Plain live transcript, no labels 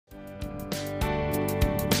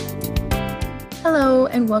Hello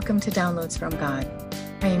and welcome to Downloads from God.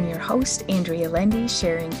 I am your host, Andrea Lendy,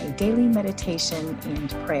 sharing a daily meditation and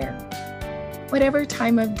prayer. Whatever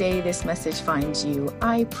time of day this message finds you,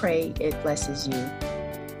 I pray it blesses you.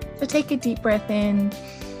 So take a deep breath in,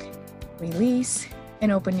 release,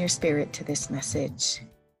 and open your spirit to this message.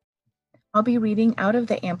 I'll be reading out of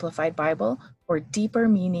the Amplified Bible for deeper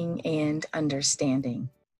meaning and understanding.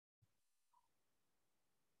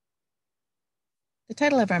 The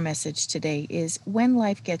title of our message today is When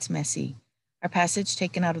Life Gets Messy, our passage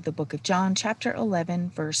taken out of the book of John, chapter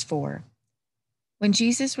 11, verse 4. When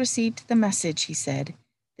Jesus received the message, he said,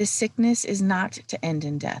 "This sickness is not to end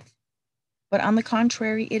in death, but on the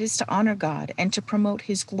contrary, it is to honor God and to promote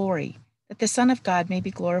his glory, that the Son of God may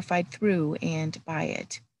be glorified through and by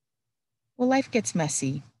it." Well, life gets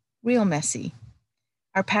messy, real messy.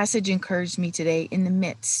 Our passage encouraged me today in the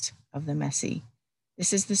midst of the messy.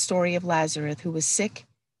 This is the story of Lazarus, who was sick,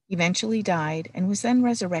 eventually died, and was then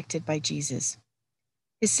resurrected by Jesus.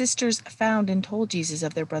 His sisters found and told Jesus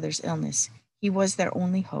of their brother's illness. He was their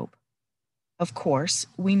only hope. Of course,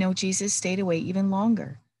 we know Jesus stayed away even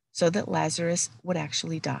longer, so that Lazarus would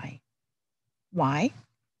actually die. Why?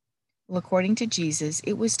 Well, according to Jesus,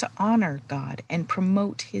 it was to honor God and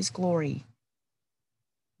promote his glory.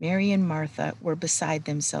 Mary and Martha were beside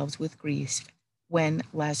themselves with grief when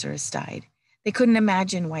Lazarus died. They couldn't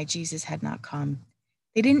imagine why Jesus had not come.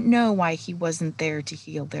 They didn't know why he wasn't there to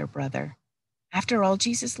heal their brother. After all,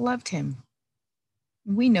 Jesus loved him.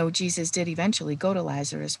 We know Jesus did eventually go to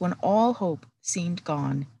Lazarus when all hope seemed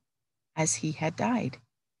gone, as he had died.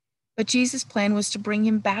 But Jesus' plan was to bring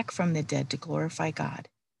him back from the dead to glorify God.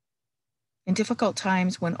 In difficult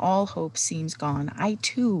times when all hope seems gone, I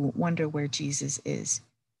too wonder where Jesus is.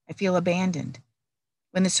 I feel abandoned.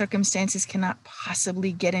 When the circumstances cannot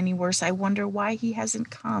possibly get any worse, I wonder why he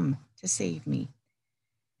hasn't come to save me.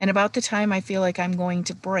 And about the time I feel like I'm going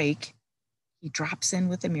to break, he drops in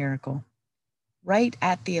with a miracle, right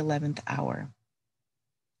at the 11th hour.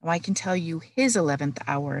 Now, I can tell you his 11th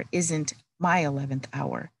hour isn't my 11th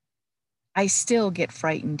hour. I still get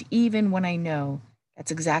frightened even when I know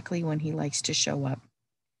that's exactly when he likes to show up.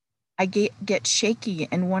 I get shaky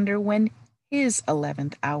and wonder when his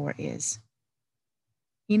 11th hour is.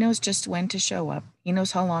 He knows just when to show up. He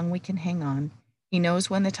knows how long we can hang on. He knows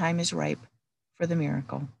when the time is ripe for the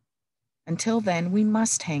miracle. Until then, we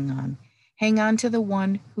must hang on. Hang on to the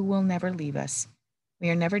one who will never leave us. We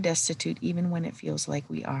are never destitute, even when it feels like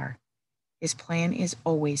we are. His plan is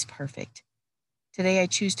always perfect. Today, I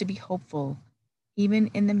choose to be hopeful, even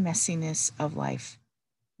in the messiness of life.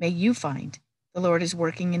 May you find the Lord is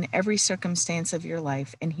working in every circumstance of your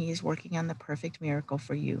life, and he is working on the perfect miracle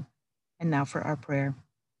for you. And now for our prayer.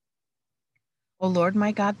 Oh Lord,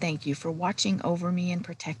 my God, thank you for watching over me and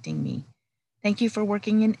protecting me. Thank you for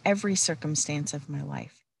working in every circumstance of my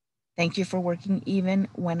life. Thank you for working even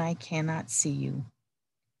when I cannot see you.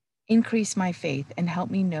 Increase my faith and help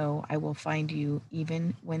me know I will find you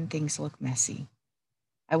even when things look messy.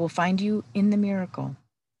 I will find you in the miracle.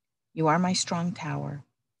 You are my strong tower.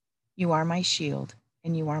 You are my shield,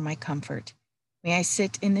 and you are my comfort. May I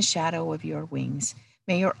sit in the shadow of your wings.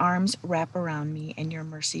 May your arms wrap around me and your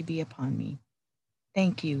mercy be upon me.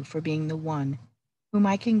 Thank you for being the one whom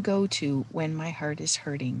I can go to when my heart is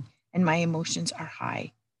hurting and my emotions are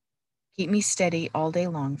high. Keep me steady all day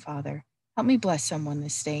long, Father. Help me bless someone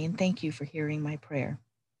this day, and thank you for hearing my prayer.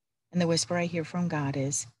 And the whisper I hear from God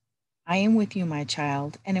is, I am with you, my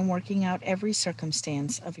child, and am working out every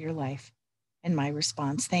circumstance of your life. And my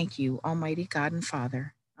response, thank you, Almighty God and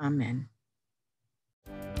Father. Amen.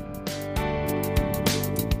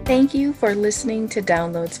 Thank you for listening to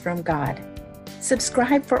Downloads from God.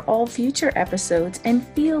 Subscribe for all future episodes and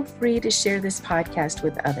feel free to share this podcast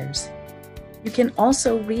with others. You can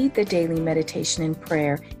also read the daily meditation and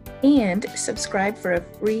prayer and subscribe for a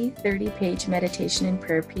free 30-page meditation and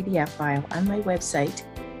prayer PDF file on my website,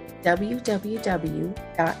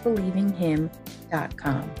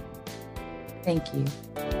 www.believinghim.com. Thank you.